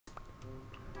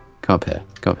Come up here.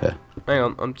 Come up here. Hang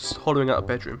on, I'm just hollowing out a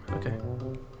bedroom. Okay.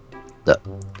 Look.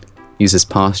 Use this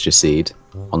pasture seed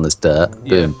on this dirt.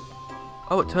 Yeah. Boom.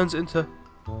 Oh, it turns it into...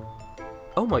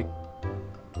 Oh my...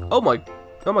 Oh my...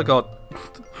 Oh my god.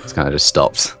 It's kind of just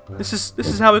stopped. This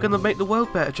is how we're gonna make the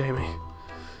world better, Jamie.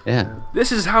 Yeah.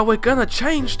 This is how we're gonna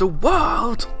change the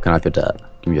world! Can I have your dirt?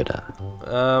 Give me your dirt.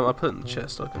 I put it in the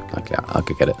chest. Okay. Okay, I'll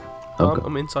go get it. Oh,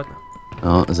 I'm inside now.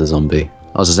 oh, there's a zombie.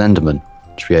 Oh, there's an Enderman.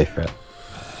 Should we go for it?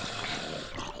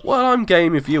 Well, I'm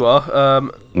game if you are.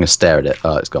 I'm gonna stare at it.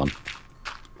 Oh, it's gone.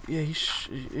 Yeah,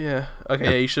 yeah. Okay,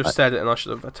 yeah, you should have stared at it and I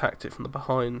should have attacked it from the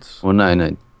behind. Well,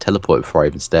 no. Teleport before I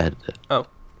even stared at it. Oh.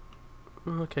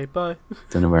 Okay, bye.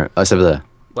 Don't know where. Oh, it's over there.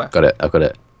 Where? Got it. I've got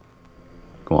it.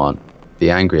 Come on.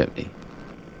 Be angry at me.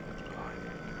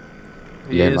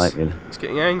 He You don't is. like me. He's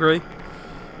getting angry.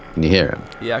 Can you hear him?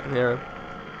 Yeah, I can hear him.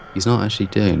 He's not actually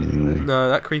doing anything though. No,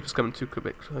 that creeper's coming too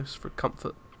bit close for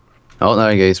comfort. Oh,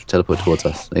 there he goes. Teleport towards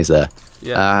us. He's there.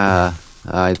 Yeah.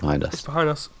 He's behind He's us. behind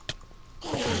us.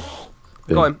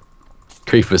 Boom. Got him.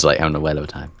 Creeper's like having a whale of a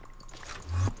time.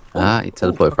 He I've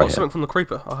teleported got right something here. from the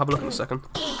creeper. I'll have a look in a second.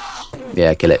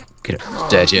 Yeah, kill it. Kill it.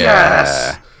 Dead, yeah.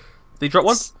 Yes! Did you drop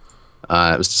one?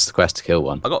 It was just a quest to kill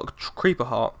one. I got a creeper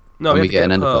heart. No, And we we have get to an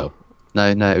get a ender pearl.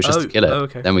 pearl. No, it was just to kill it. Oh,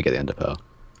 okay. Then we get the ender pearl.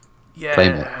 Yeah.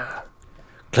 Claim it.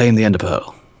 Claim the ender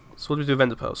pearl. So what do we do with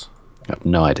ender pearls? I have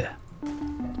no idea.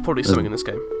 Probably something in this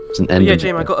game. It's an But ender. yeah,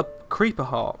 Jamie, I got a creeper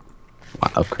heart.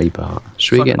 Wow, creeper heart.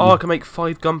 Should we So get? I can make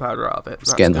 5 gunpowder out of it.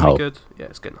 That's get in the gonna hole. be good. Yeah,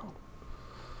 it's getting the hole.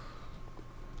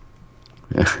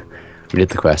 We did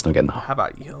the quest. I'm getting the. How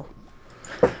about you?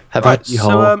 How about you?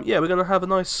 So yeah, we're gonna have a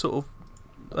nice sort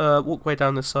of walkway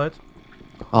down this side.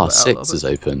 Oh, out a 6 little is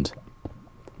opened.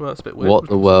 Well, that's a bit weird. What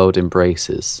the world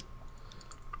embraces.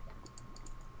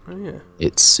 Oh yeah.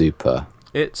 It's super.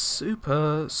 It's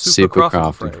super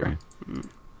Crafting frame. frame.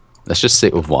 Let's just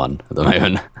stick with 1 at the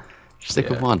moment. Just stick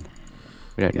with Yeah. 1.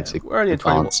 We don't Yeah, need to we're only at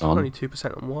advance on. only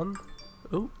 2% on 1.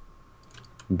 Oh,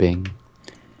 Bing.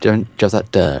 Don't drop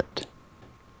that dirt.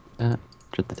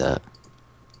 Drop the dirt.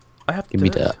 I have the Give me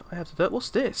dirt. dirt. I have the dirt. What's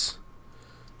this?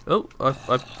 Oh, I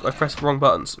pressed the wrong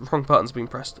buttons. Wrong buttons being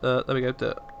pressed. There we go.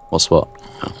 Dirt. What's what?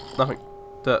 Oh, Nothing.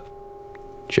 Dirt.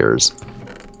 cheers.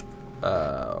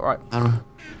 Right. I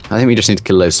think we just need to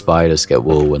kill those spiders, get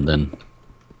wool, and then.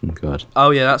 Oh god. Oh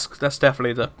yeah, that's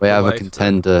definitely the. We the have a way.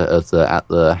 contender of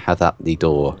have at the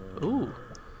door. Ooh,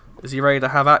 is he ready to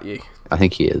have at you? I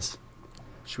think he is.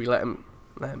 Should we let him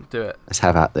do it? Let's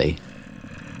have at thee.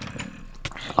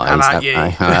 Oh, Have he's at ye.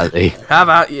 Have at thee. Have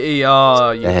at you.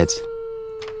 Oh, you. Dead.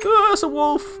 Oh, it's a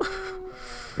wolf.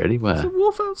 Really? There's a Where?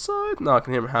 wolf outside. No, I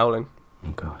can hear him howling.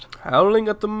 Oh god. Howling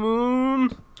at the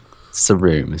moon. It's a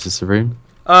room. Is this a room?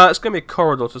 It's gonna be a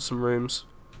corridor to some rooms.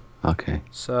 Okay.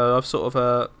 So I've sort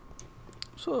of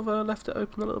left it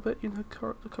open a little bit, you know,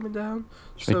 corridor coming down.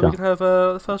 Straight So down. we can have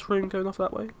the first room going off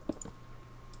that way.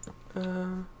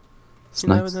 It's You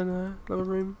know, nice. and then another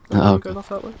room Oh, going off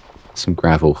that way. Some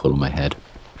gravel full on my head.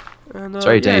 And, It's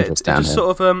very yeah, dangerous it down just here.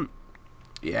 sort of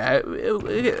yeah,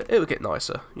 it would get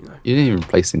nicer, you know. You didn't even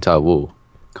replace the entire wall.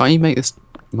 Can't you make this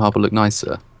marble look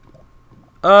nicer?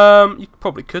 You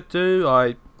probably could do.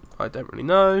 I don't really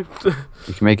know.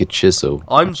 You can make a chisel.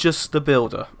 I'm just the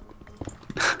builder.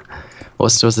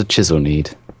 What's the chisel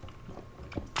need?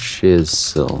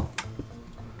 Chisel.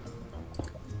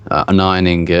 An iron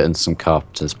ingot and some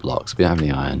carpenter's blocks. We don't have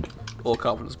any iron. Or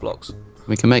carpenter's blocks.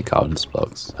 We can make carpenter's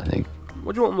blocks, I think.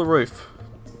 What do you want on the roof?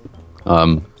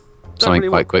 Something really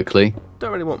quite want- quickly.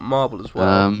 Don't really want marble as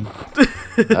well.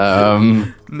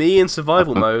 Me in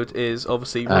survival mode is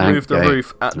obviously remove the Okay.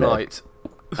 roof at No. night.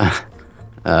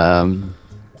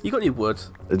 You got any wood?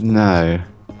 No.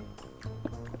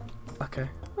 Okay.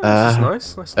 Oh, this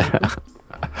is nice. Nice.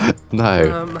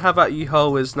 No. How about you?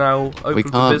 Hull is now open We for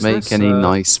can't business. make any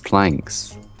nice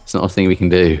planks. It's not a thing we can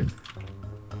do.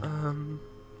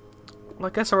 Well, I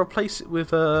guess I'll replace it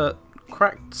with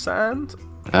cracked sand.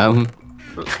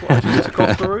 That's what I just took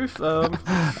off the roof.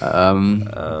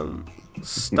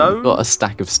 Stone. We've got a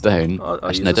stack of stone. I'll Actually,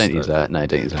 use no, a don't use stone. that. No,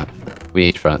 don't use that. We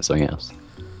need to find something else.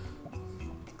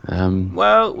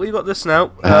 Well, we got this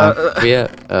now.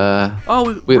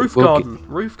 Roof we'll garden.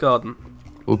 Roof garden.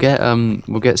 We'll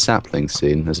get saplings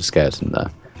soon. There's a skeleton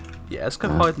there. Yeah, let's go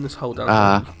hide in this hole down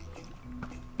Why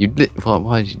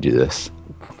did you do this?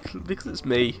 there. Because it's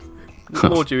me.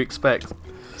 What more do you expect?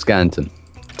 Skeleton,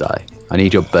 die. I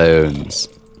need your bones.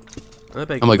 I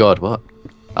beg Oh my god, what?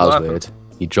 That was happened? weird.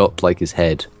 He dropped like his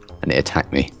head and it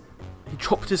attacked me. He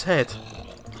dropped his head.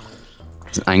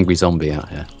 There's an angry zombie out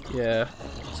here. Yeah.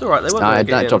 It's alright, they won't That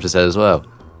get in. dropped his head as well.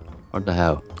 What the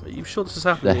hell? Are you sure this is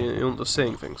happening? You're not just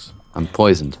seeing things. I'm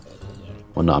poisoned.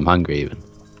 Well, no, I'm hungry even.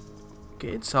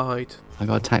 Get inside. I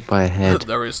got attacked by a head.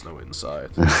 There is no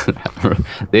inside. The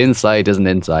inside isn't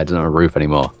inside, it's not a roof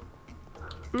anymore.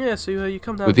 Yeah, so you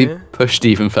come down We've here. been pushed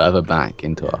even further back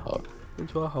into our hole.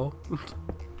 Into our hole.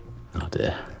 Oh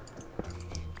dear.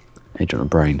 Hey, do you want a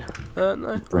brain?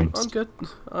 No, Brains. I'm good.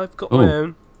 I've got my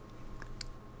own.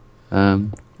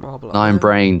 Marble 9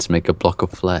 brains make a block of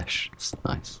flesh. It's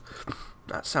nice.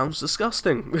 That sounds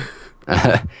disgusting.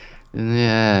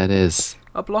 Yeah, it is.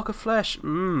 A block of flesh.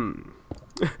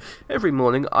 Every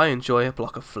morning I enjoy a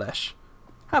block of flesh.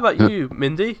 How about you,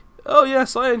 Mindy? Oh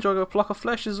yes, I enjoy a block of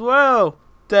flesh as well.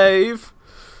 Dave.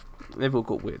 They've all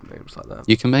got weird names like that.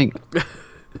 You can make...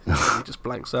 He just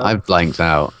blanks out. I blanked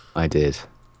out. I did.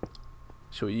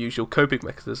 Shall we use your coping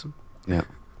mechanism? Yeah.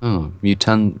 Oh,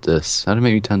 mutandus. How do you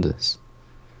make mutandus?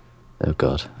 Oh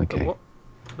god. Okay. What?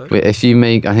 Wait, if you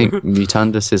make... I think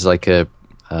mutandus is like a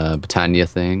Britannia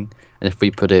thing. And if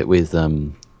we put it with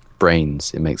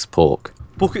brains, it makes pork.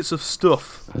 Buckets of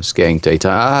stuff. It's getting data.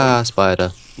 Ah,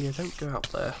 spider. Yeah, don't go out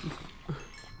there.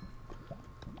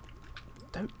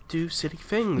 Don't do silly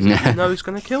things. You know it's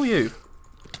going to kill you.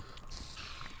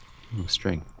 Oh,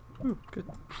 string. Good.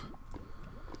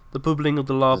 The bubbling of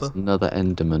the lava. There's another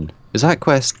Enderman. Is that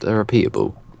quest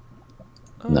repeatable?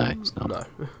 No, it's not. No.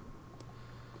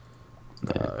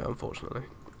 Yeah. No, unfortunately.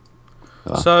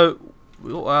 Oh. So,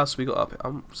 what else we got up here?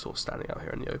 I'm sort of standing out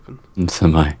here in the open. So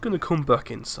am I. Gonna come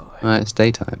back inside. It's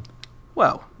daytime.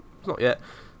 Well, not yet.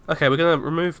 Okay, we're gonna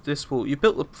remove this wall. You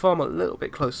built the farm a little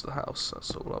bit close to the house.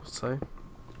 That's all I would say.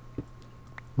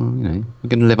 Well, you know, we're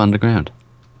gonna live underground.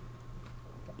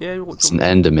 Yeah, It's an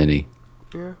Ender mini.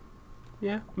 Yeah.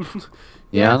 Yeah.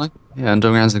 Yeah, I like. Yeah,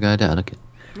 underground's the guy I like it.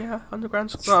 Yeah,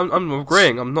 underground. No, I'm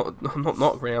agreeing. I'm not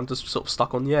agreeing. I'm just sort of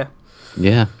stuck on yeah.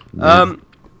 Yeah.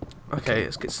 Okay,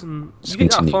 let's get some. Let's You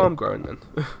get that continue. farm growing then.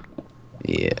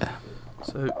 Yeah.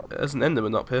 So there's an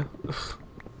Enderman up here.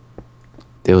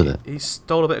 Deal with it. He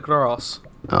stole a bit of grass.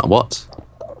 What?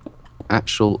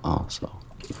 Actual arsehole.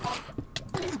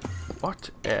 What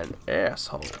an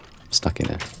asshole! Stuck in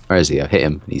there. Where is he? I hit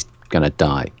him. He's gonna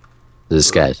die. There's a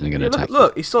scared and I'm gonna attack.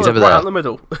 Look, he stole He's it over right there. out in the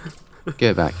middle.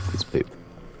 Get back. It's poop.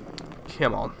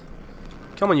 Come on,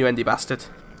 you endy bastard!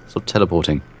 Stop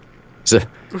teleporting. He's a...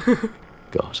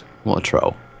 God, what a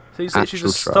troll. So he's literally Actual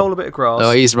just troll. stole a bit of grass.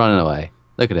 Oh, he's running away.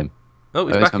 Look at him. Oh,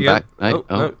 he's Oh, he's back come again. back. No,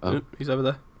 No, oh. he's over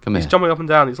there. Come He's here. jumping up and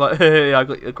down. He's like, hey, I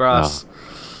got your grass.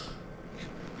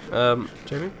 Jamie,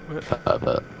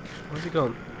 where's he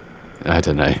gone? I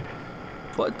don't know.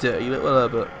 What a dirty little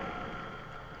Herbert.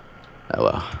 Oh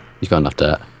well. You've got enough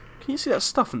dirt. Can you see that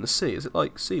stuff in the sea? Is it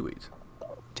like seaweed?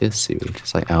 It is seaweed.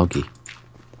 It's like algae.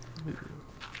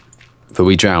 But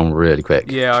we drown really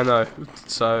quick. Yeah, I know.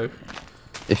 So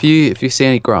If you see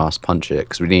any grass, punch it,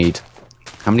 because we need...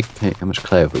 How much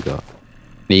clay have we got?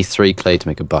 Need 3 clay to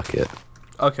make a bucket.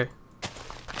 okay,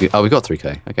 Oh, we got 3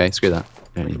 clay. Okay, screw that.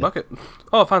 Don't need it. bucket.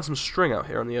 Oh, I found some string out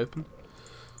here in the open.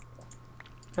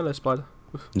 Hello, spider.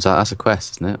 That's a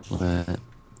quest, isn't it?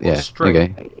 Yeah, string?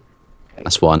 okay.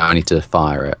 That's one. I need to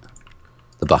fire it.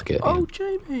 The bucket. Oh,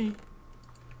 Jamie,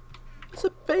 it's a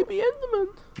baby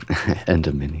Enderman.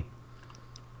 Ender mini.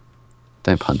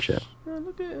 Don't punch it. Oh,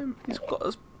 look at him. He's got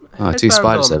his Oh, 2 headband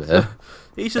spiders on. over here.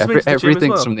 He's just been to the gym as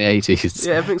Everything's well. from the 80s.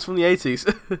 Yeah, everything's from the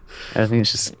 80s.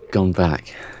 Everything's just gone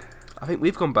back. I think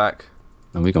we've gone back.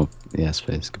 And we gone... Yes,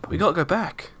 please. Good point. We gotta go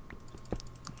back.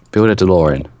 Build a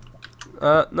DeLorean.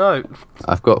 No.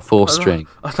 I've got 4 string.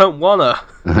 I don't wanna.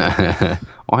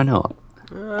 Why not?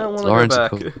 I don't wanna Lawrence go are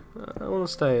back. cool. I wanna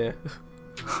stay here.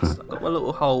 I've got my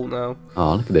little hole now.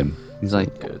 Oh, look at him. He's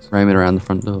like Good. roaming around the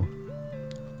front door.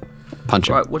 Punch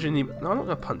him. Right, what do you need? No, I'm not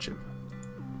gonna punch him.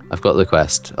 I've got the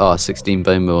quest. Oh, 16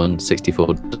 bone meal and 64.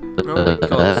 Oh my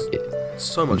god.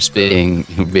 So I'm much just being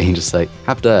just like,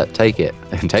 have dirt, take it,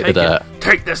 and take the dirt.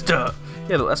 Take this dirt!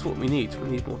 Yeah, look, that's what we need. We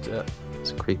need more dirt.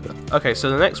 It's a creeper. Okay, so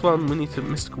the next one, we need to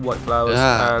mystical white flowers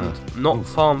and not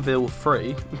Farmville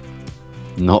free.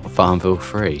 Not Farmville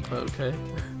free. Okay.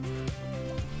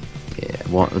 Yeah,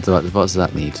 what does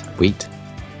that need? Wheat?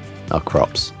 Oh,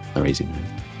 crops. They're easy.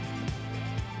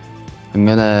 I'm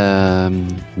gonna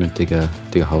dig a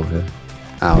hole here.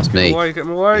 Ow, it's me. Get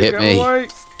me away, Hit me.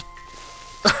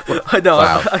 I know,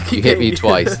 Wow, I keep you hit me hitting you.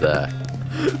 twice there.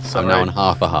 Sorry. I'm now on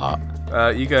half a heart.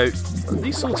 You go.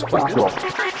 These swords are quite good.